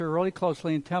really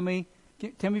closely and tell me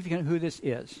if you can who this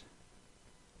is.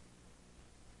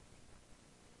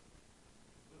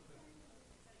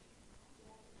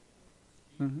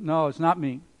 No, it's not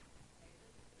me.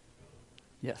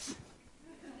 Yes.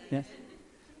 Yes.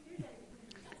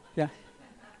 Yeah.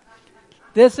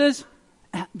 This is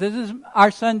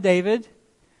our son David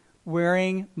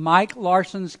wearing Mike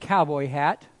Larson's cowboy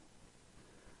hat.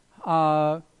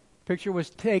 Picture was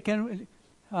taken.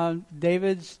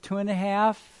 David's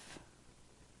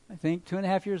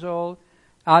 2.5 years old,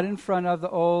 out in front of the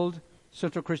old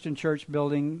Central Christian Church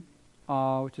building,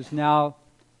 which is now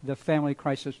the Family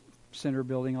Crisis Center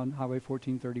building on Highway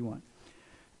 1431.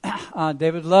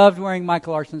 David loved wearing Mike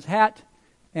Larson's hat,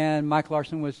 and Mike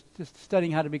Larson was just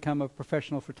studying how to become a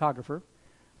professional photographer.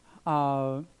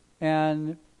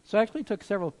 And so I actually took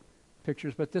several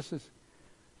pictures, but this is...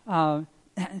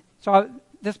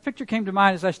 this picture came to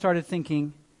mind as I started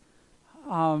thinking.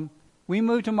 We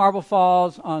moved to Marble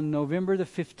Falls on November the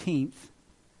 15th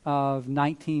of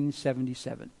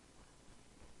 1977,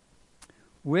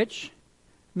 which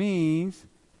means it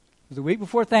was the week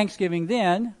before Thanksgiving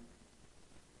then.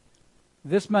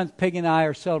 This month, Peg and I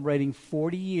are celebrating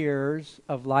 40 years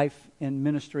of life in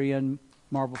ministry in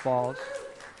Marble Falls,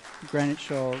 Granite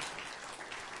Shoals.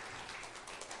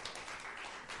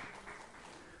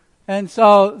 And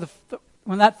so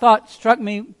when that thought struck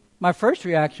me, my first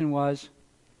reaction was,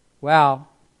 wow,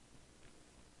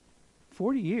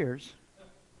 40 years?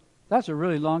 That's a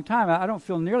really long time. I don't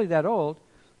feel nearly that old.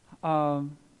 40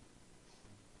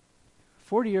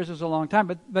 years is a long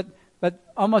time, but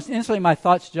almost instantly my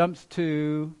thoughts jumped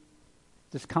to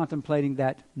just contemplating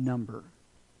that number.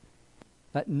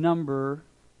 That number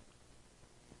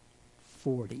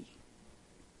 40.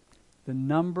 The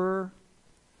number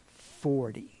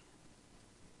 40.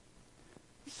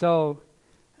 So,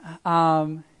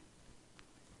 do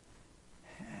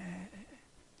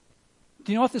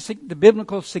you know what the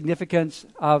biblical significance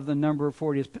of the number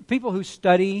 40 is? People who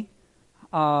study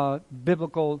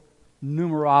biblical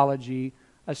numerology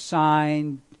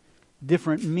assign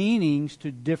different meanings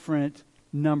to different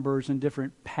numbers and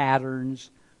different patterns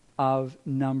of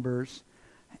numbers.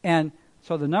 And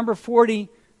so the number 40,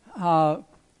 for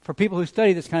people who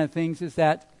study this kind of things, is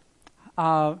that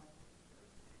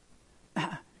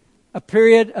a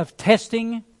period of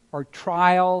testing or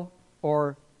trial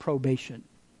or probation.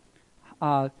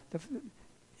 Do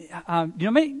you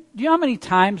know how many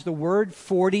times the word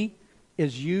 40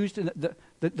 is used?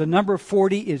 The number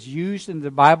 40 is used in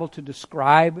the Bible to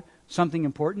describe something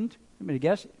important? Anybody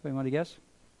guess? Anybody want to guess?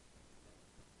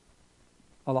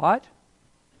 A lot?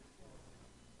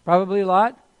 Probably a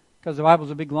lot, because the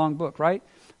Bible's a big, long book, right?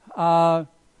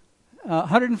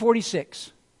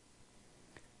 146.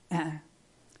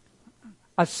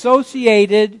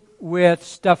 Associated with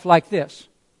stuff like this.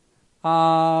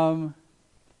 Noah's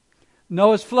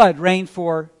flood reigned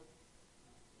for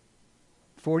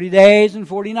 40 days and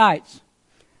 40 nights.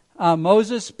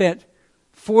 Moses spent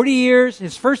 40 years,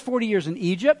 his first 40 years in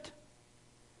Egypt,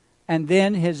 and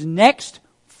then his next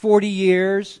 40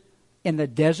 years in the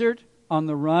desert on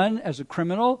the run as a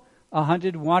criminal, a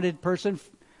hunted, wanted person.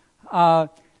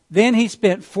 Then he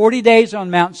spent 40 days on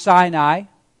Mount Sinai,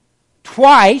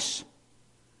 twice,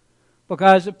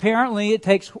 because apparently it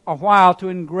takes a while to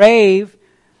engrave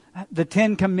the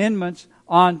Ten Commandments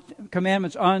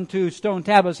onto stone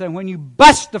tablets, and when you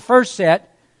bust the first set,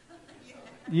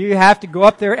 you have to go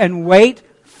up there and wait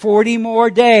 40 more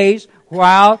days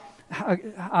while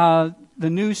the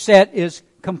new set is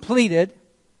completed.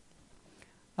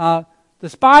 The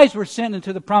spies were sent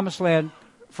into the Promised Land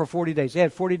for 40 days. They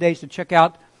had 40 days to check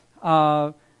out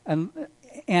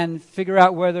and figure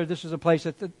out whether this was a place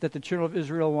that the children of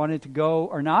Israel wanted to go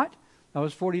or not. That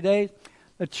was 40 days.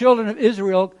 The children of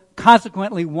Israel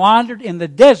consequently wandered in the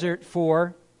desert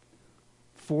for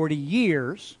 40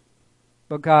 years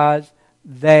because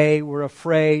they were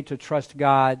afraid to trust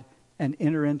God and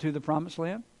enter into the Promised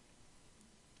Land.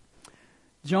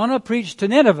 Jonah preached to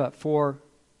Nineveh for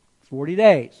 40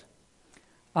 days.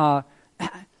 And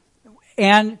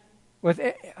with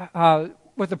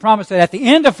the promise that at the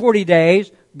end of 40 days,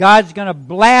 God's going to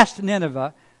blast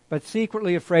Nineveh, but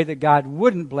secretly afraid that God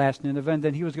wouldn't blast Nineveh, and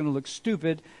then he was going to look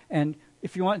stupid. And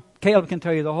if you want, Caleb can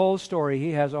tell you the whole story.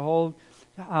 He has a whole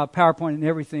PowerPoint and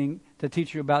everything to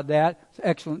teach you about that. It's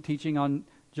excellent teaching on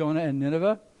Jonah and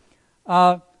Nineveh.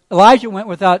 Elijah went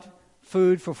without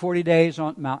food for 40 days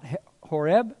on Mount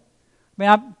Horeb.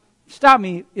 Stop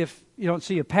me if you don't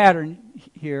see a pattern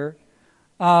here.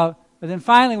 But then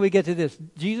finally we get to this.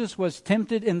 Jesus was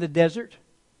tempted in the desert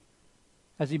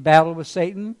as he battled with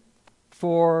Satan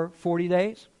for 40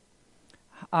 days.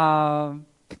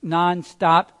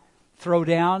 non-stop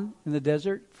throwdown in the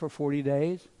desert for 40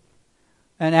 days.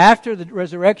 And after the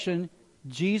resurrection,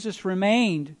 Jesus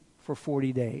remained for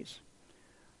 40 days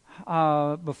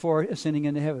before ascending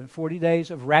into heaven. 40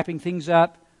 days of wrapping things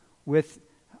up with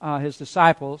his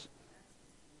disciples.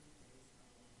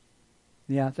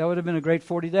 Yeah, that would have been a great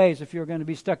 40 days if you were going to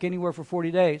be stuck anywhere for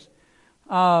 40 days.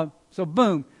 So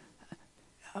boom.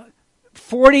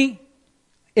 40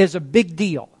 is a big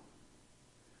deal.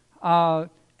 And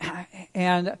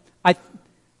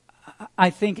I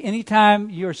think anytime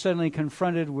you're suddenly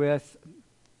confronted with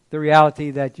the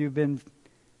reality that you've been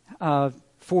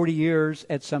 40 years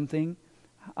at something,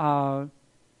 you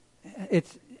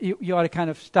ought to kind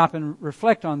of stop and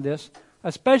reflect on this,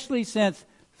 especially since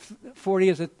 40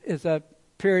 is a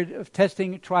period of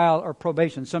testing, trial, or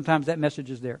probation. Sometimes that message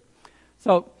is there.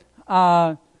 So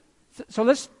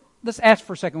let's ask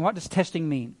for a second. What does testing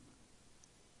mean?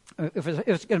 If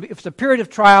it's a period of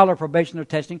trial or probation or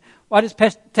testing, what does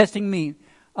testing mean?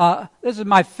 This is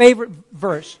my favorite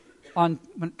verse when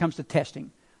it comes to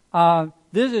testing.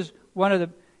 This is one of the.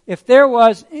 If there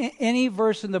was any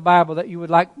verse in the Bible that you would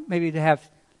like maybe to have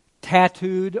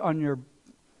tattooed on your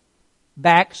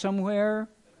back somewhere,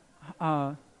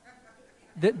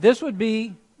 this would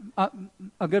be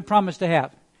a good promise to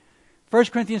have. 1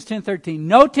 Corinthians 10:13.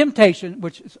 No temptation,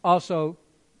 which is also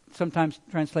sometimes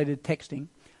translated texting.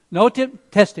 No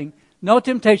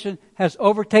temptation has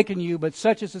overtaken you, but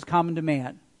such as is common to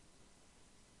man.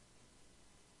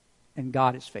 And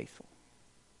God is faithful.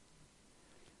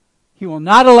 He will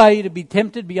not allow you to be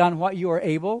tempted beyond what you are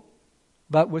able,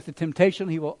 but with the temptation,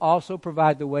 He will also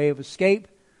provide the way of escape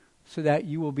so that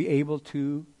you will be able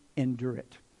to endure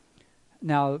it.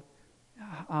 Now,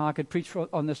 I could preach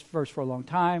on this verse for a long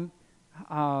time.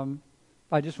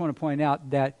 I just want to point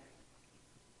out that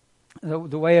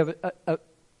the way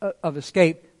of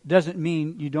escape doesn't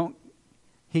mean you don't.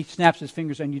 He snaps his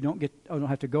fingers and you don't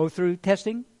have to go through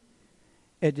testing.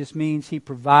 It just means He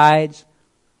provides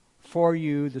for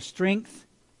you the strength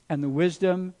and the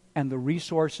wisdom and the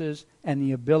resources and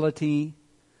the ability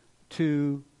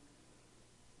to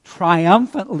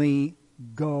triumphantly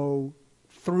go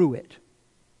through it.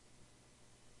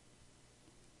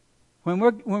 When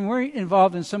we're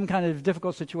involved in some kind of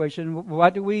difficult situation,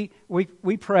 what do we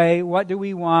pray? What do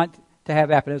we want to have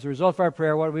happen? As a result of our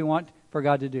prayer, what do we want for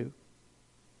God to do?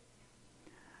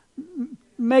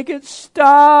 Make it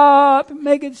stop.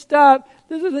 Make it stop.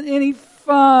 This isn't any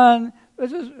fun.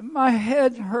 My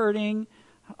head's hurting.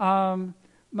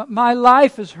 My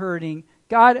life is hurting.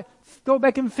 God, go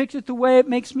back and fix it the way it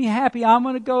makes me happy. I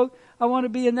want to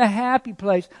be in the happy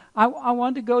place. I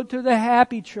want to go to the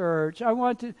happy church. I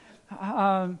want to...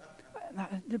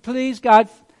 please, God,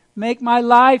 make my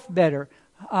life better.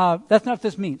 That's not what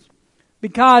this means.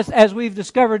 Because, as we've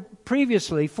discovered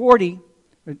previously, 40,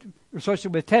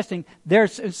 associated with testing,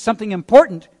 there's something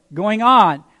important going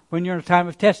on when you're in a time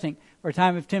of testing or a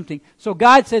time of tempting. So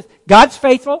God says, God's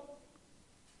faithful.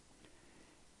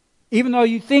 Even though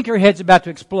you think your head's about to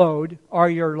explode or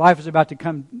your life is about to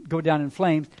go down in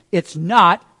flames, it's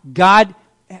not. God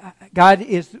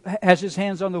has His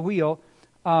hands on the wheel.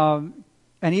 And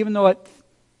even though it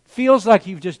feels like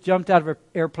you've just jumped out of an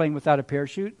airplane without a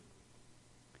parachute,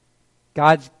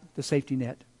 God's the safety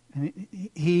net. And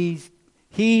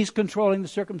He's controlling the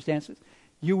circumstances.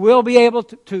 You will be able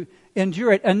to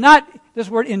endure it. And not, this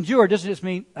word endure doesn't just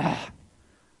mean,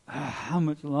 how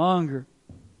much longer?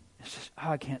 It's just,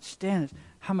 I can't stand this.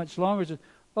 How much longer is it?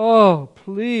 Oh,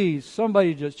 please,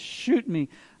 somebody just shoot me.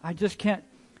 I just can't.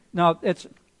 No,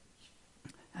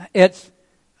 it's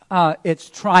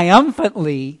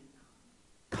triumphantly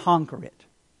conquer it.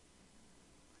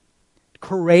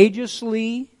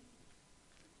 Courageously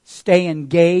stay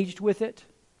engaged with it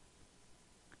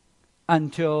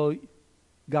until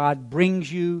God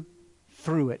brings you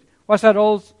through it.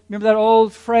 Remember that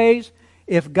old phrase?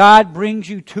 If God brings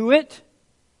you to it,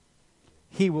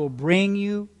 He will bring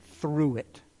you through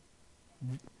it.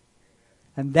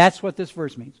 And that's what this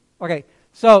verse means. Okay,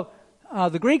 so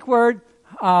the Greek word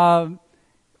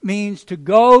means to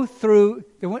go through,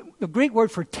 the Greek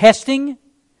word for testing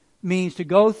means to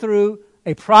go through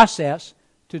a process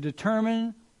to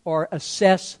determine or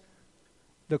assess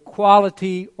the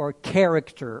quality or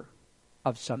character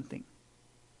of something.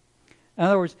 In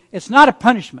other words, it's not a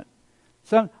punishment.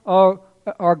 Or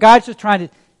God's just trying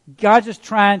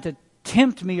to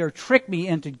tempt me or trick me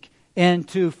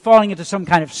into falling into some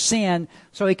kind of sin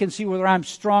so He can see whether I'm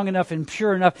strong enough and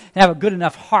pure enough and have a good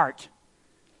enough heart.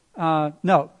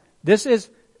 No, this is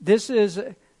it's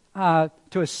a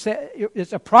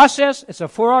process. It's a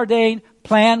foreordained,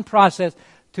 planned process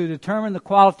to determine the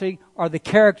quality or the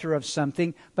character of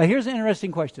something. But here's an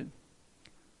interesting question.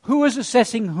 Who is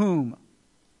assessing whom?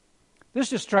 This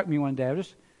just struck me one day.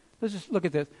 Let's just look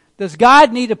at this. Does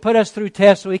God need to put us through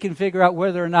tests so He can figure out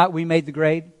whether or not we made the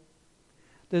grade?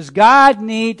 Does God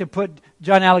need to put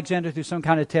John Alexander through some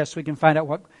kind of test so He can find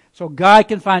out so God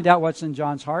can find out what's in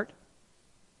John's heart?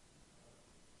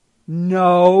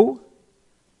 No.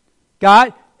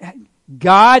 God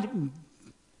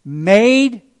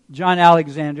made John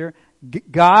Alexander.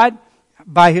 God,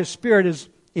 by His Spirit,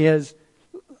 is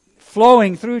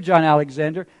flowing through John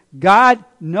Alexander. God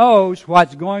knows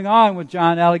what's going on with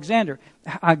John Alexander.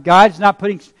 God's not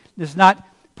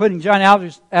putting John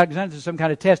Alexander through some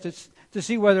kind of test. It's to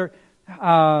see whether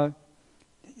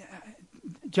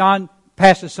John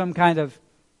passes some kind of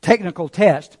technical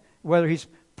test, whether he's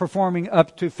performing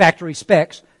up to factory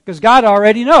specs, because God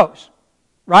already knows.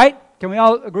 Right? Can we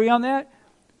all agree on that?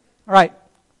 All right.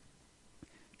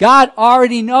 God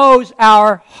already knows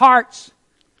our hearts.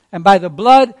 And by the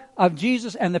blood of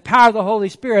Jesus and the power of the Holy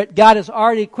Spirit, God has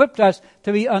already equipped us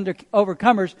to be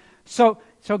overcomers. So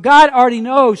God already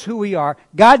knows who we are.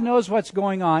 God knows what's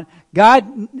going on.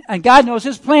 God knows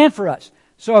His plan for us.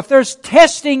 So if there's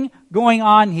testing going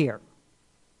on here,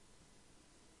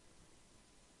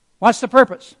 what's the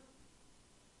purpose?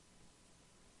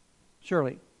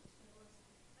 Surely.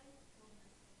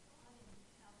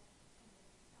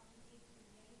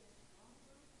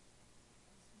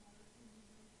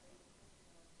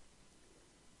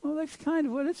 Well, that's kind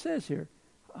of what it says here.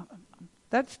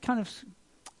 That's kind of,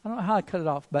 I don't know how I cut it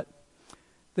off, but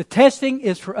the testing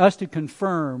is for us to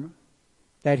confirm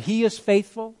that He is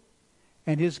faithful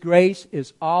and His grace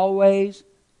is always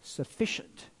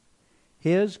sufficient.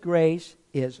 His grace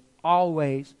is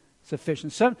always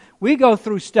sufficient. So we go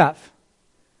through stuff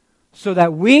so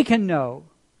that we can know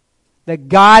that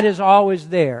God is always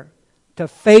there to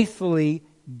faithfully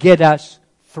get us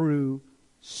through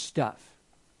stuff.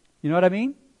 You know what I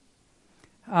mean?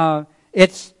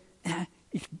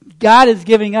 God is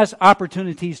giving us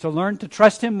opportunities to learn to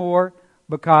trust Him more,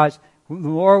 because the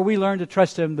more we learn to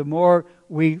trust Him, the more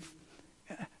we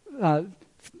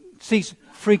cease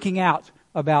freaking out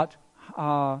about.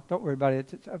 Don't worry about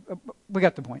it. We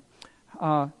got the point.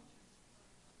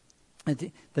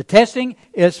 The testing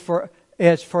is for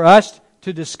us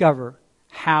to discover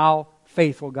how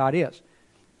faithful God is.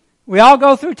 We all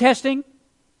go through testing.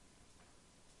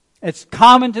 It's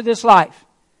common to this life.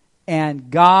 And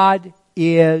God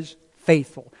is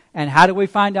faithful. And how do we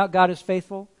find out God is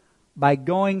faithful? By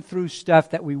going through stuff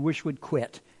that we wish would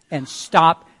quit and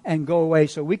stop and go away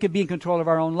so we could be in control of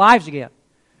our own lives again.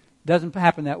 Doesn't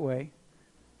happen that way.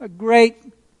 A great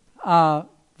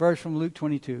verse from Luke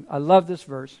 22. I love this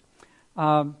verse.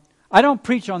 I don't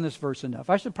preach on this verse enough.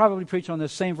 I should probably preach on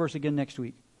this same verse again next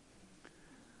week.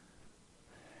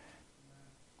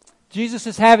 Jesus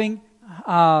is having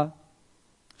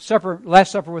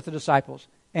Last Supper with the disciples.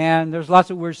 And there's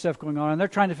lots of weird stuff going on. And they're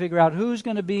trying to figure out who's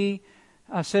going to be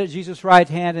set at Jesus' right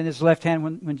hand and His left hand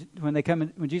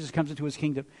when Jesus comes into His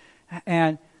kingdom.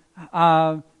 And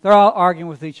they're all arguing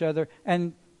with each other.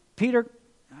 And Peter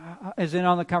is in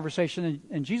on the conversation.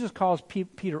 And Jesus calls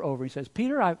Peter over. He says,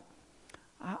 Peter, I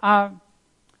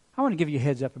want to give you a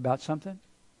heads up about something.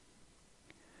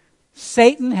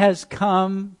 Satan has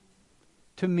come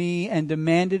to me and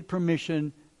demanded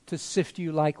permission to sift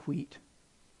you like wheat.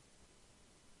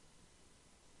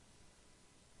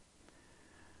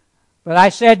 But I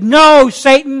said, no,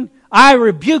 Satan, I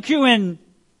rebuke you in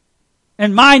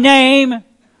my name,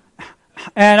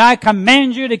 and I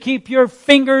command you to keep your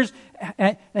fingers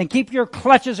and keep your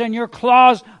clutches and your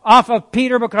claws off of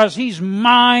Peter, because he's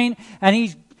mine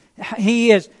and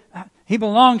he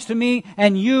belongs to me,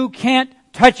 and you can't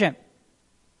touch him.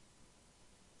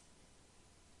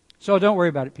 So don't worry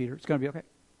about it, Peter. It's going to be okay.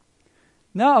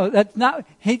 No, that's not.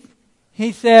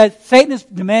 He said, Satan has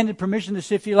demanded permission to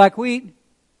sift you like wheat.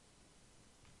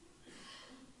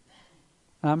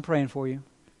 I'm praying for you.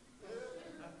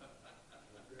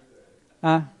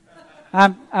 I'm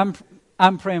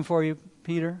praying for you,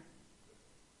 Peter,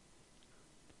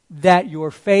 that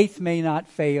your faith may not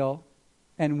fail,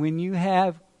 and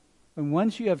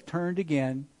once you have turned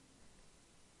again,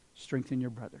 strengthen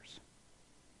your brothers.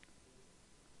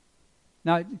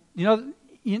 Now, you know,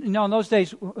 in those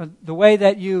days, the way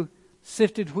that you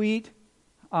sifted wheat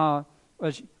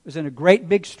was in a great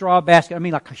big straw basket. I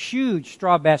mean, like a huge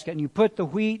straw basket. And you put the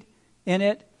wheat in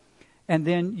it, and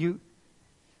then you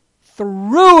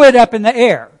threw it up in the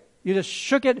air. You just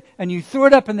shook it, and you threw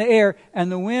it up in the air,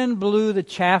 and the wind blew the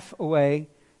chaff away,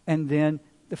 and then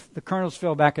the kernels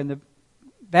fell back in the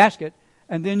basket.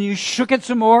 and then you shook it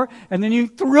some more, and then you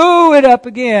threw it up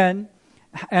again,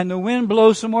 and the wind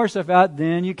blows some more stuff out,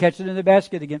 then you catch it in the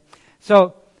basket again.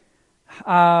 So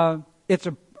it's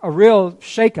a real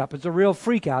shake-up. It's a real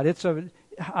freak-out. It's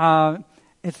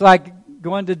like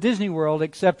going to Disney World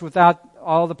except without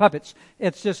all the puppets.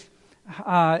 It's just,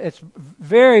 it's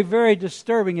very, very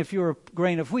disturbing if you're a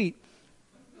grain of wheat.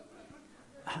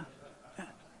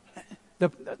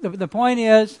 The point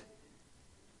is,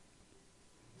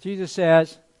 Jesus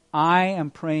says, I am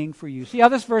praying for you. See how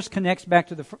this verse connects back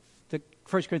to the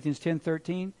 1 Corinthians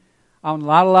 10:13? I will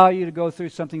not allow you to go through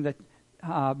something that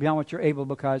beyond what you're able,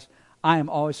 because I am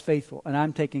always faithful and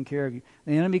I'm taking care of you.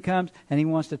 The enemy comes and he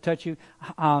wants to touch you.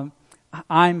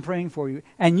 I'm praying for you.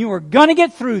 And you are going to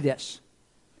get through this.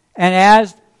 And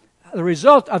as the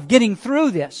result of getting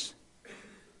through this,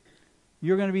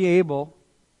 you're going to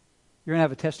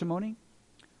have a testimony.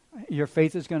 Your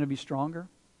faith is going to be stronger.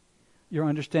 Your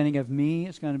understanding of me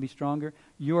is going to be stronger.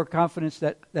 Your confidence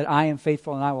that I am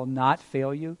faithful and I will not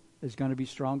fail you is going to be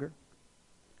stronger.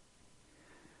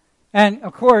 And,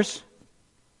 of course,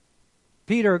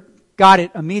 Peter got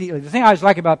it immediately. The thing I always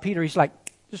like about Peter, he's like,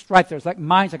 just right there. It's like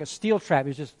mine's like a steel trap.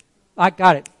 He's just, I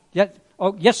got it.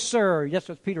 Yes, sir.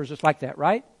 Yes, Peter was just like that,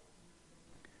 right?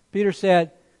 Peter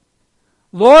said,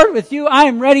 Lord, with you I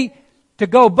am ready to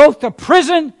go both to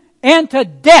prison and to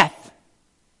death.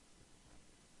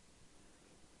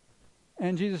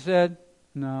 And Jesus said,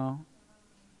 no.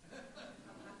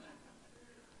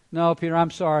 No, Peter,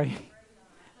 I'm sorry.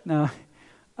 No.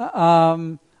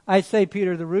 I say,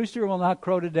 Peter, the rooster will not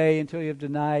crow today until you have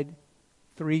denied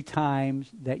 3 times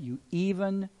that you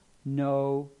even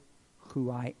know who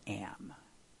I am.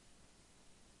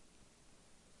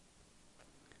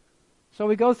 So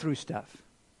we go through stuff.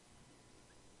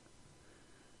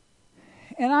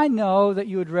 And I know that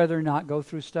you would rather not go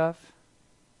through stuff.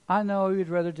 I know you'd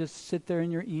rather just sit there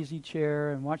in your easy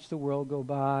chair and watch the world go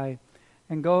by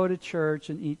and go to church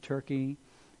and eat turkey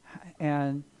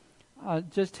and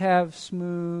just have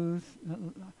smooth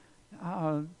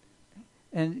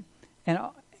and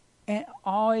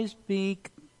always be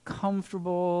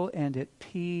comfortable and at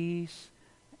peace,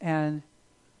 and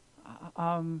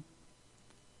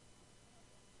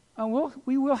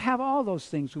we will have all those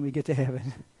things when we get to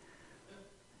heaven.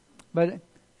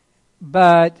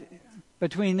 But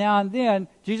between now and then,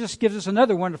 Jesus gives us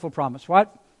another wonderful promise.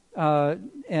 What? That's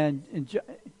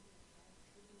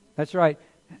right.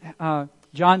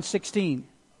 John 16.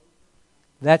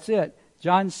 That's it.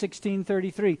 John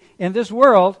 16:33. In this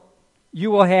world,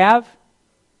 you will have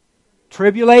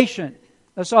tribulation.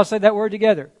 Let's all say that word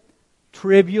together.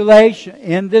 Tribulation.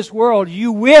 In this world,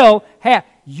 you will have.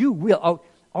 You will.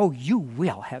 You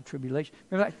will have tribulation.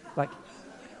 Like,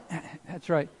 that's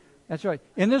right. That's right.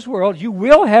 In this world, you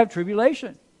will have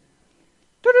tribulation.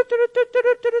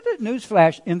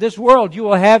 Newsflash. In this world, you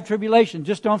will have tribulation.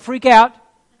 Just don't freak out,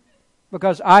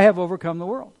 because I have overcome the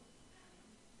world.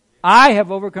 I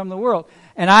have overcome the world.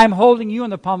 And I'm holding you in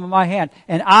the palm of my hand.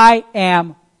 And I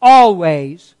am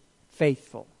always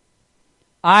faithful.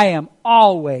 I am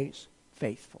always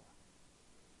faithful.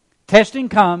 Testing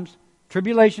comes.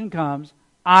 Tribulation comes.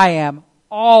 I am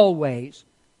always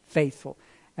faithful.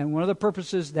 And one of the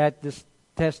purposes that this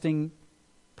testing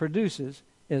produces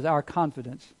is our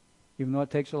confidence. Even though it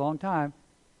takes a long time.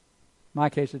 In my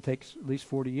case, it takes at least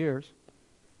 40 years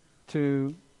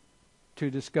to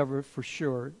discover for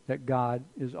sure that God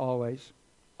is always,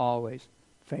 always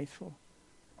faithful.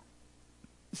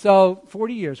 So,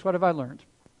 40 years, what have I learned?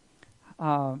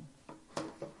 I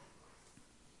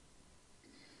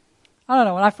don't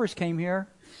know, when I first came here,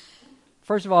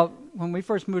 first of all, when we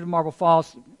first moved to Marble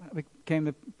Falls, I became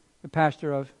the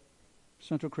pastor of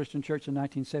Central Christian Church in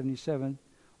 1977,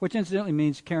 which incidentally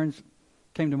means Karen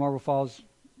came to Marble Falls,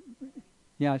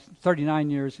 39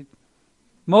 years.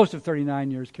 Most of 39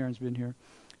 years Karen's been here.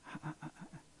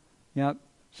 Yep,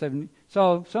 70.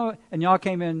 So, and y'all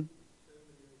came in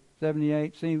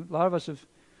 78. See, a lot of us have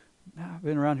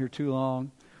been around here too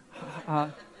long.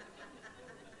 When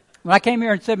I came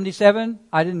here in 77,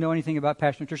 I didn't know anything about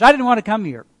pastoring church. I didn't want to come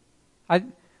here. I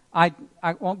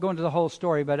won't go into the whole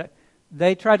story, but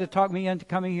they tried to talk me into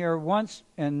coming here once,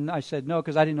 and I said no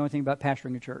because I didn't know anything about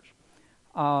pastoring a church.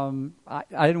 I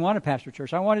didn't want to pastor a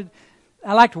church.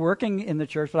 I liked working in the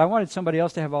church, but I wanted somebody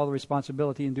else to have all the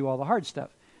responsibility and do all the hard stuff.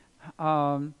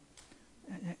 And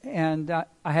I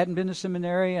hadn't been to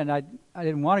seminary, and I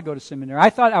didn't want to go to seminary. I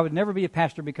thought I would never be a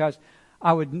pastor because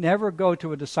I would never go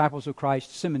to a Disciples of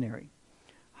Christ seminary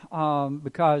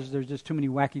because there's just too many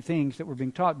wacky things that were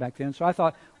being taught back then. So I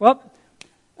thought, well,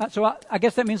 So I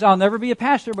guess that means I'll never be a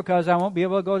pastor because I won't be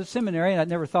able to go to seminary, and I'd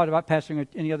never thought about pastoring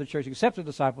any other church except the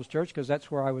Disciples Church because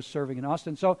that's where I was serving in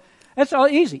Austin. So that's all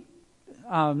easy.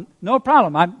 No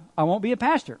problem. I won't be a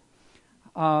pastor.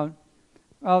 Well,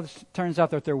 it turns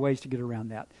out that there are ways to get around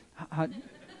that.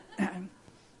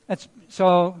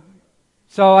 So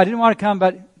I didn't want to come,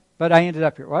 but I ended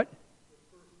up here. What?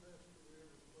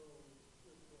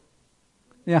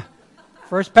 Yeah.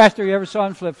 First pastor you ever saw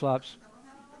in flip-flops.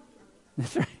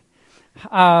 That's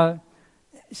right.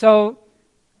 So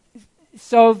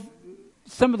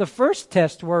some of the first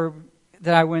tests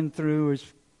that I went through was,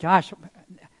 gosh,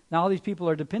 now all these people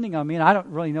are depending on me, and I don't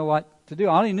really know what to do.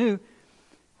 I only knew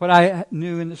what I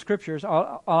knew in the Scriptures.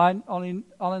 All I knew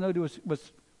to do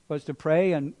was to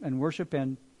pray and worship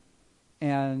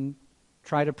and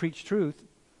try to preach truth.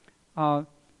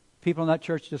 People in that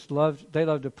church loved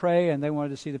to pray, and they wanted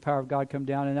to see the power of God come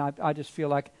down, and I just feel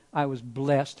like I was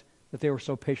blessed that they were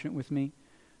so patient with me.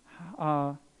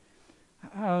 So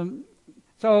in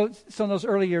those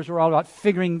early years were all about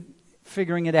figuring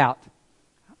it out.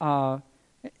 And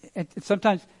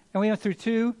sometimes, and we went through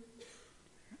 2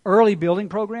 early building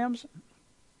programs.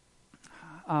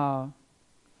 And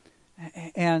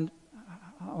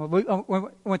we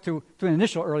went through an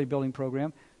initial early building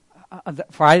program.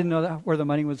 For I didn't know where the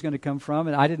money was going to come from,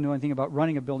 and I didn't know anything about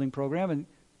running a building program. And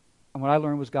what I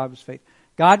learned was God was faithful.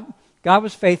 God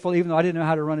was faithful, even though I didn't know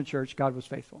how to run a church. God was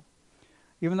faithful.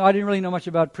 Even though I didn't really know much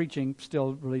about preaching,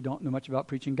 still really don't know much about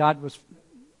preaching, God was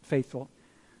faithful.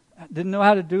 I didn't know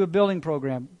how to do a building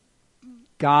program.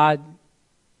 God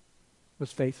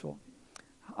was faithful.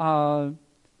 The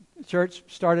church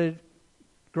started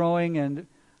growing, and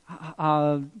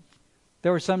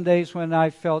there were some days when I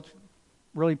felt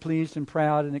really pleased and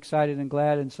proud and excited and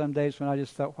glad, and some days when I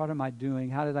just thought, what am I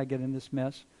doing? How did I get in this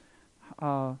mess?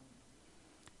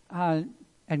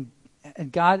 And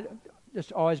God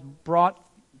just always brought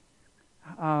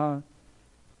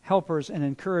helpers and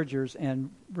encouragers and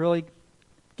really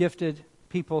gifted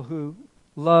people who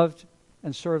loved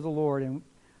and served the Lord. And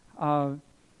it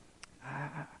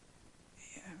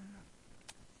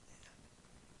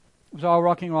was all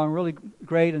rocking along really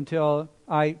great until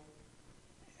I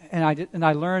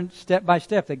learned step by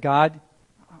step that God,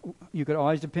 you could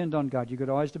always depend on God. You could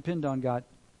always depend on God.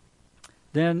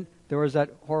 Then there was that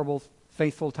horrible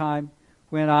faithful time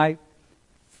when I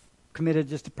committed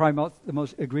just probably the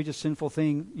most egregious sinful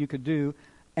thing you could do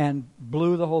and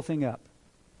blew the whole thing up.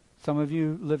 Some of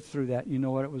you lived through that. You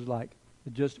know what it was like.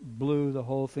 It just blew the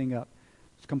whole thing up.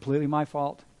 It's completely my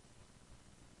fault.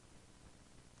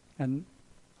 And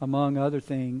among other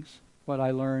things, what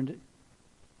I learned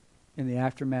in the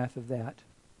aftermath of that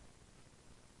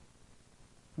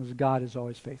was God is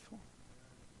always faithful.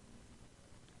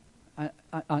 I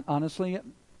honestly,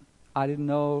 I didn't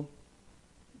know.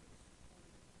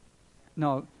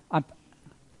 No,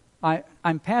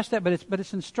 I'm past that, but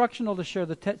it's instructional to share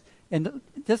the test. And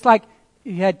just like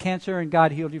you had cancer and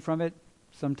God healed you from it,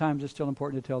 sometimes it's still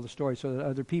important to tell the story so that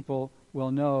other people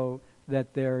will know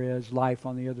that there is life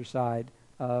on the other side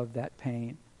of that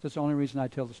pain. That's the only reason I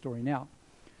tell the story now.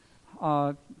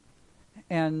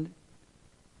 And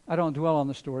I don't dwell on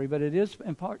the story, but it is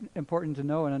important to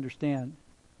know and understand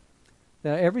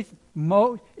that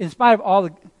in spite of all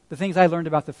the things I learned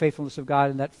about the faithfulness of God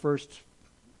in that first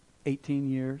 18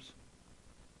 years,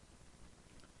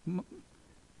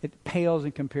 it pales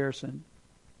in comparison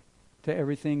to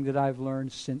everything that I've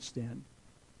learned since then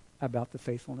about the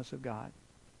faithfulness of God.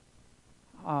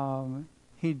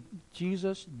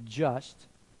 Jesus just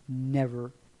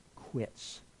never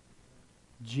quits.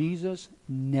 Jesus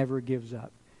never gives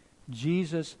up.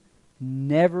 Jesus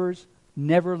never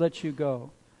lets you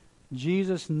go.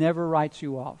 Jesus never writes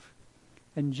you off.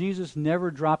 And Jesus never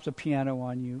drops a piano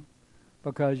on you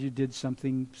because you did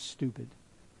something stupid.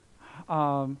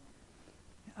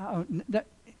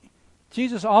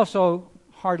 Jesus also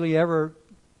hardly ever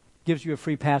gives you a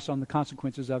free pass on the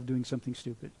consequences of doing something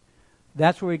stupid.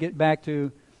 That's where we get back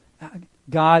to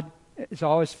God is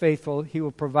always faithful. He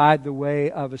will provide the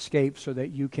way of escape so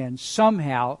that you can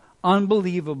somehow,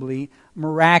 unbelievably,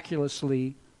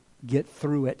 miraculously get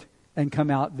through it and come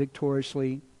out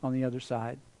victoriously on the other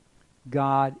side.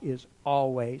 God is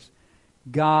always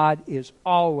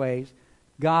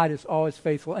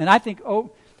faithful. And I think,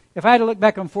 if I had to look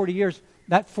back on 40 years,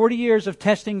 that 40 years of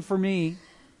testing for me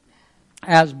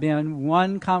has been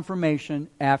one confirmation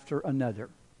after another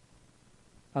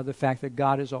of the fact that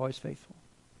God is always faithful.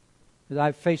 That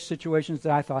I've faced situations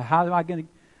that I thought, how am I going to...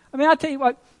 I mean, I'll tell you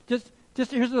what, just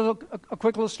here's a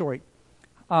quick little story.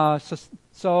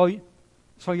 So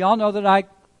y'all know that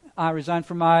I resigned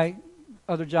from my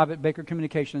other job at Baker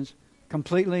Communications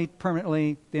completely,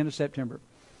 permanently, the end of September.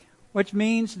 Which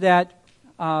means that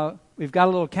we've got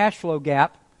a little cash flow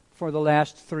gap for the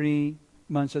last 3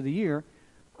 months of the year.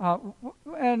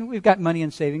 And we've got money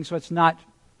in savings, so it's not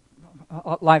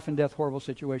a life and death horrible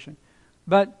situation.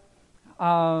 But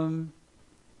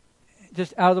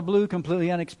just out of the blue,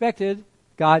 completely unexpected,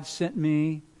 God sent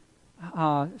me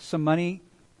some money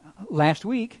last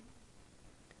week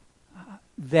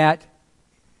that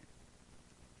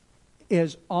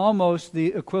is almost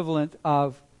the equivalent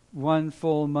of 1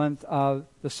 full month of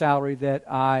the salary that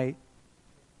I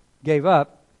gave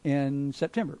up in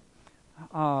September.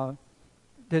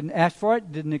 Didn't ask for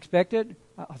it, didn't expect it.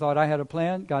 I thought I had a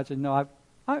plan. God said, "No,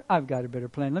 I've got a better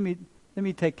plan. Let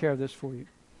me take care of this for you."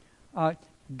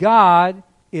 God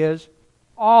is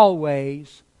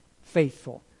always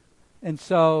faithful, and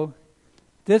so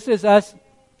this is us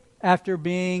after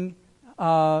being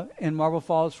in Marble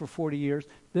Falls for 40 years.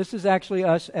 This is actually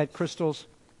us at Crystal's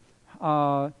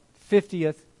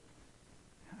 50th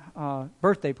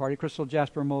birthday party. Crystal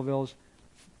Jasper Mulville's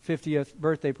 50th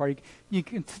birthday party. You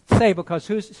can say, because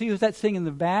who's that singing in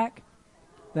the back?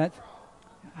 That's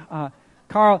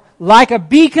Carl, like a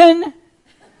beacon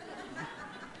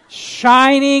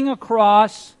shining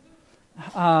across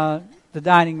the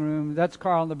dining room. That's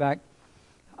Carl in the back.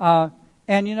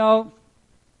 And you know,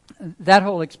 that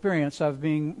whole experience of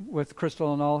being with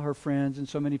Crystal and all her friends and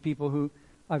so many people who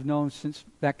I've known since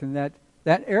back in that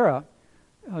era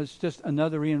was just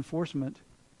another reinforcement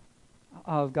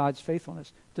of God's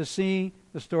faithfulness. To see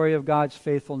the story of God's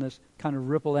faithfulness kind of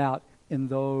ripple out in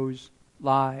those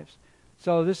lives.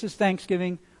 So this is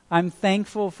Thanksgiving. I'm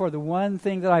thankful for the one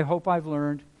thing that I hope I've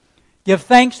learned. Give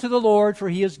thanks to the Lord, for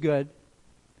He is good.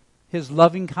 His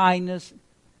loving kindness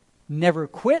never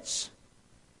quits,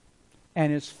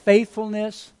 and His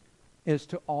faithfulness is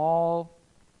to all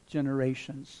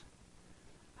generations.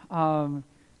 And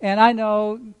I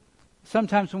know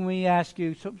sometimes when we ask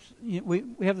you, so we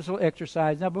have this little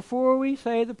exercise. Now, before we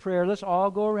say the prayer, let's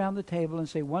all go around the table and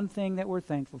say one thing that we're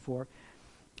thankful for.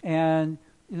 And,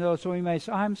 you know, so we may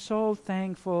say, I'm so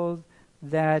thankful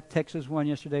that Texas won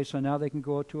yesterday, so now they can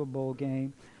go to a bowl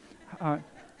game.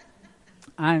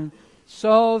 I'm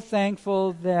so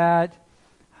thankful that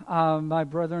my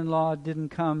brother-in-law didn't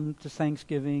come to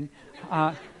Thanksgiving.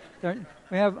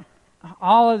 We have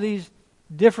all of these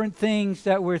different things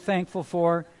that we're thankful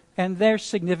for, and they're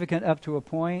significant up to a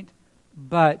point,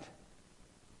 but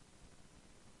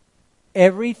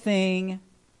everything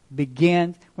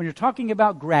begins, when you're talking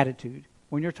about gratitude,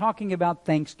 when you're talking about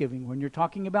thanksgiving, when you're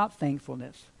talking about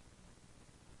thankfulness,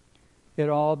 it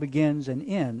all begins and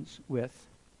ends with,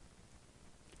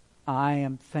 I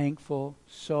am thankful,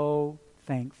 so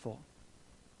thankful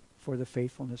for the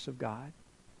faithfulness of God.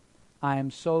 I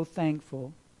am so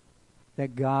thankful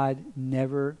that God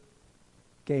never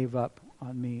gave up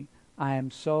on me. I am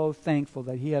so thankful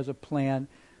that He has a plan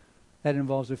that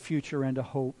involves a future and a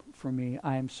hope for me.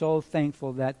 I am so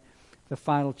thankful that the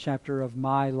final chapter of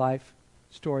my life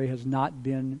story has not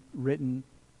been written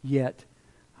yet,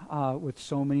 with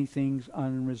so many things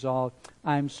unresolved.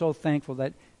 I am so thankful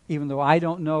that even though I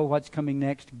don't know what's coming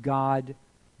next, God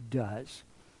does.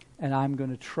 And I'm going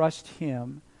to trust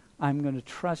Him. I'm going to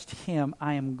trust Him.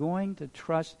 I am going to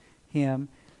trust Him,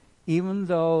 even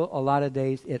though a lot of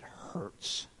days it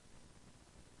hurts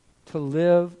to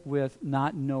live with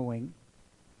not knowing.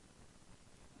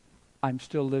 I'm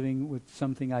still living with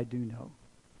something I do know.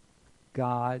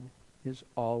 God is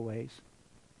always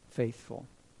faithful.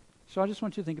 So I just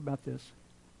want you to think about this.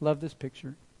 Love this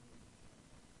picture.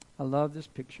 I love this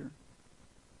picture.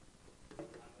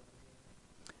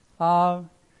 I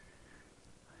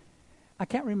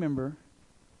can't remember.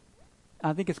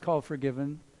 I think it's called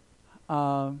Forgiven.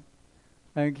 And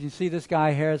you can see this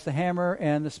guy here has the hammer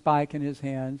and the spike in his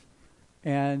hands,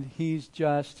 and he's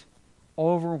just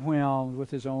overwhelmed with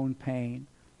his own pain.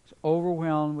 He's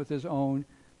overwhelmed with his own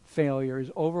failure.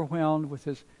 He's overwhelmed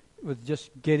with just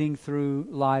getting through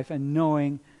life and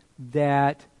knowing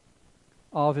that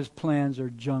all of his plans are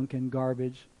junk and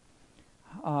garbage,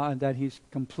 and that he's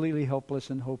completely helpless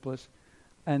and hopeless,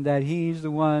 and that he's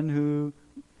the one who,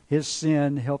 his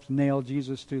sin helped nail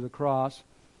Jesus to the cross,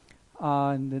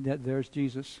 and that there's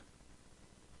Jesus.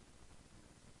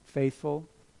 Faithful,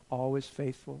 always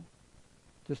faithful,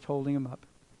 just holding him up,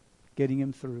 getting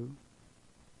him through,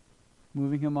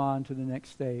 moving him on to the next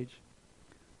stage.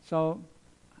 So,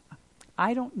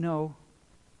 I don't know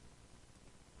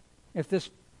if this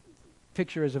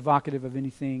picture is evocative of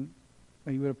anything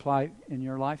that you would apply in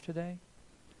your life today,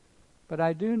 but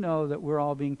I do know that we're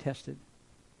all being tested.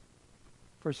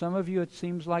 For some of you, it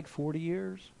seems like 40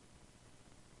 years,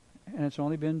 and it's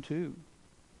only been 2.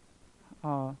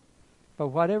 But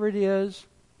whatever it is,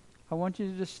 I want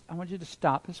you to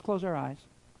stop. Let's close our eyes.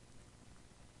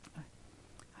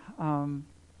 I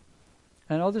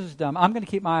know this is dumb. I'm going to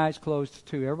keep my eyes closed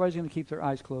too. Everybody's going to keep their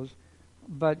eyes closed.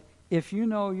 But if you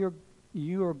know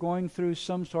you are going through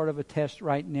some sort of a test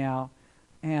right now,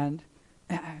 and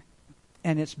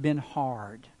it's been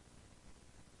hard,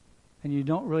 and you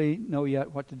don't really know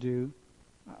yet what to do,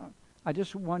 I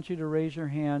just want you to raise your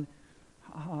hand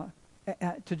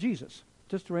to Jesus.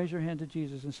 Just raise your hand to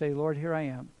Jesus and say, Lord, here I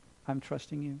am. I'm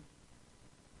trusting you.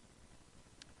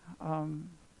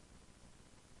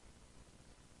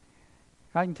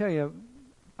 I can tell you,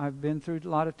 I've been through a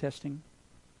lot of testing,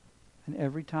 and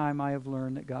every time I have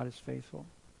learned that God is faithful.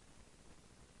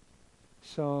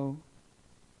 So,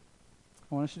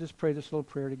 I want us to just pray this little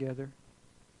prayer together.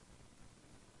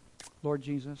 Lord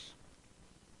Jesus,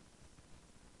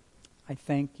 I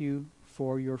thank you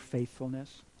for your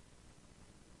faithfulness.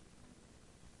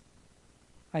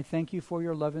 I thank you for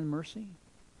your love and mercy.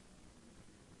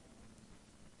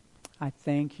 I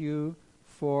thank you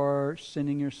for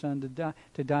sending your Son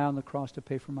to die on the cross to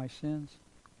pay for my sins.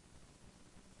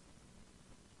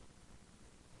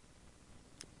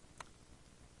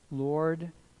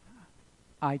 Lord,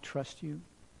 I trust you.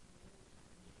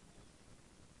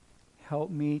 Help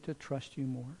me to trust you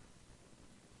more.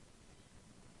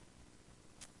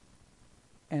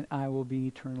 And I will be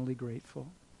eternally grateful.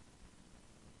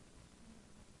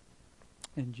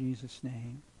 In Jesus'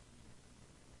 name,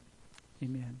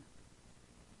 amen.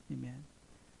 Amen.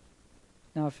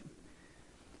 Now,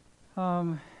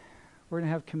 we're going to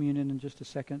have communion in just a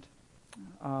second,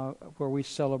 where we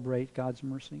celebrate God's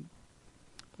mercy.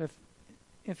 But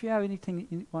if you have anything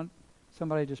you want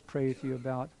somebody to just pray with you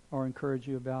about or encourage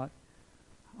you about,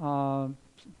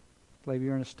 maybe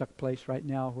you're in a stuck place right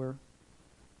now where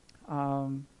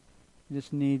you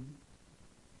just need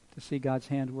to see God's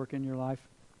hand work in your life.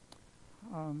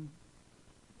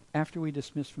 After we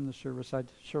dismiss from the service, I'd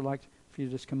sure like for you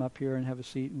to just come up here and have a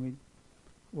seat, and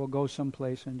we'll go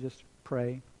someplace and just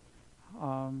pray.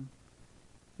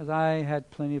 As I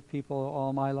had plenty of people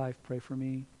all my life pray for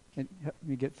me and help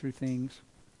me get through things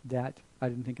that I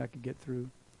didn't think I could get through.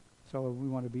 So we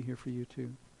want to be here for you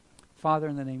too. Father,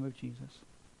 in the name of Jesus,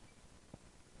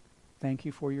 thank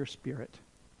you for your Spirit,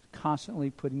 constantly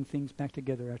putting things back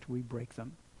together after we break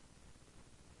them.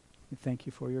 We thank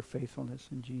you for your faithfulness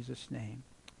in Jesus' name.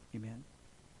 Amen.